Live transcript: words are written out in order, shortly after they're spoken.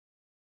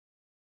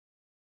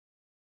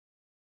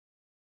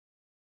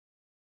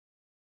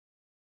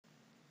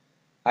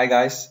Hi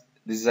guys,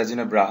 this is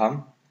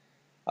Ajin.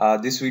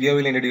 This video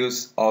will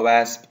introduce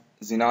OWASP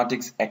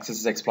Xenotix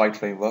XSS exploit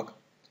framework.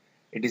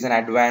 It is an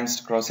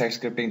advanced cross-site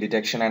scripting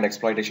detection and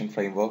exploitation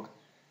framework.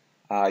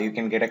 You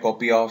can get a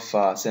copy of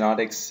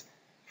Xenotix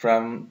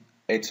from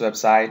its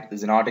website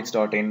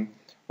xenotix.in,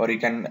 or you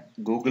can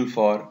Google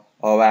for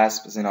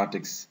OWASP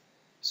Xenotix.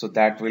 So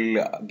that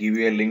will give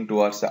you a link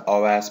towards the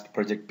OWASP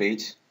project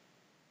page.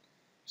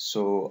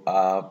 So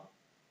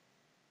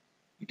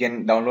you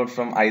can download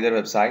from either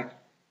website.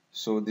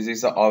 So this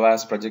is the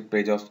OWASP project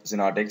page of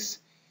Xenotix.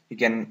 You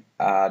can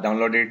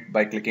download it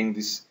by clicking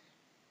this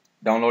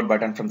download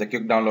button from the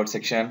quick download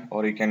section,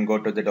 or you can go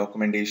to the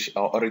documentation,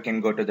 or you can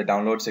go to the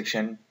download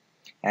section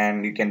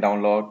and you can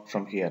download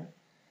from here.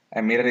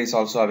 A mirror is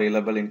also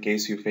available in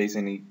case you face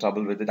any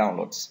trouble with the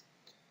downloads.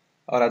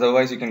 Or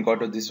otherwise you can go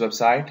to this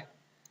website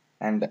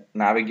and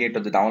navigate to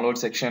the download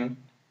section.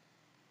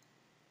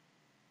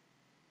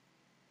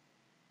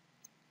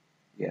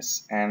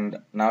 Yes, and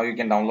now you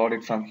can download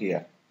it from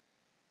here.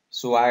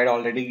 So I had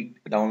already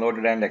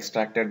downloaded and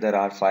extracted the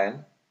RAR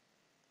file.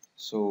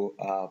 So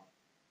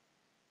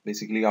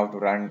basically how to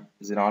run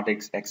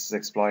Xenotix XSS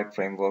exploit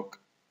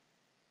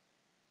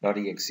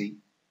framework.exe.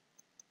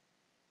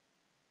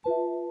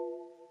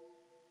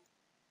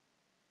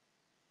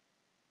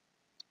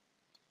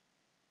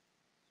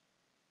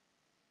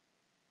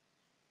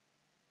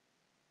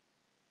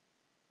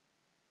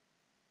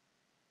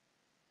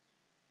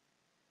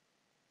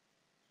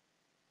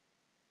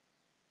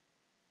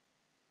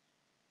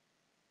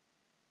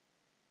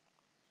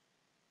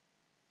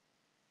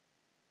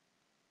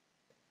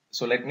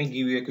 So let me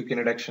give you a quick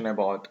introduction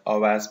about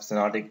OWASP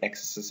Xenotix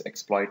XSS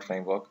exploit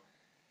framework.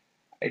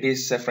 It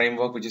is a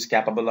framework which is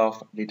capable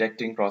of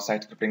detecting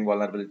cross-site scripting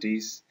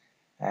vulnerabilities,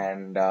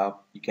 and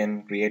you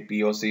can create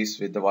POCs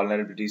with the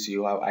vulnerabilities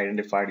you have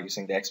identified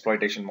using the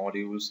exploitation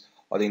modules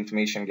or the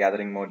information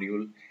gathering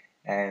module,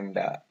 and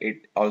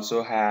it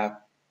also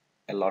have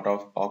a lot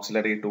of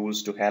auxiliary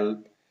tools to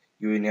help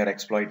you in your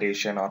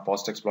exploitation or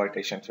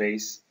post-exploitation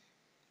phase,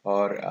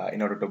 or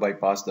in order to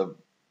bypass the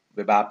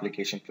web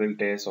application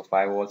filters or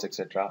firewalls,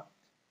 etc.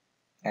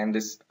 And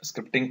this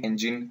scripting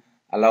engine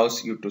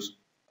allows you to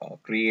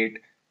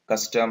create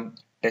custom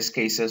test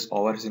cases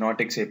over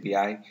Xenotix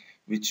API,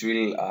 which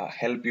will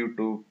help you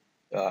to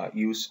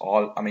which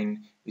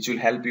will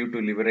help you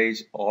to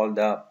leverage all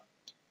the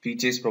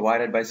features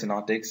provided by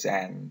Xenotix,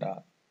 and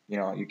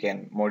you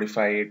can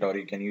modify it or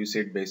you can use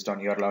it based on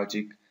your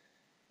logic.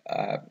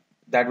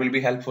 That will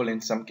be helpful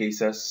in some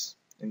cases,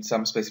 in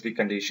some specific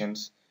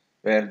conditions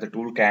where the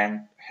tool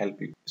can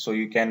help you. So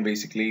you can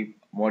basically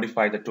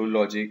modify the tool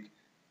logic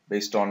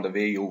based on the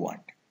way you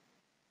want.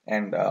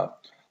 And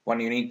one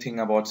unique thing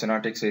about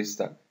Xenotix is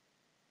the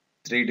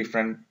three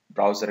different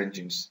browser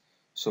engines.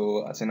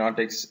 So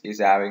Xenotix is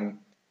having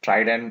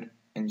Trident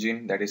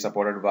engine that is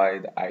supported by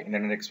the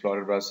Internet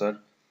Explorer browser,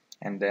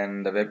 and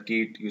then the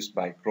WebKit used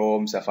by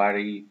Chrome,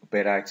 Safari,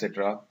 Opera,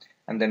 etc.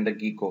 And then the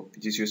Gecko,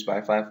 which is used by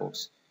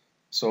Firefox.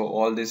 So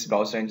all these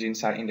browser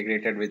engines are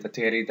integrated with the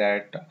theory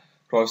that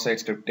cross-site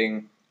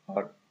scripting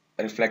or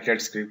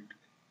reflected script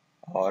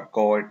or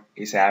code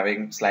is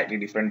having slightly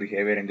different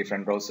behavior in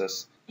different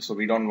browsers. So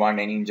we don't want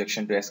any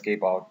injection to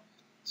escape out.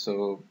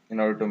 So in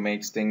order to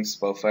make things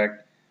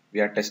perfect, we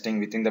are testing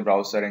within the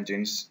browser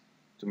engines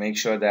to make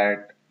sure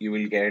that you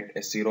will get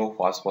a zero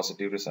false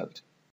positive result.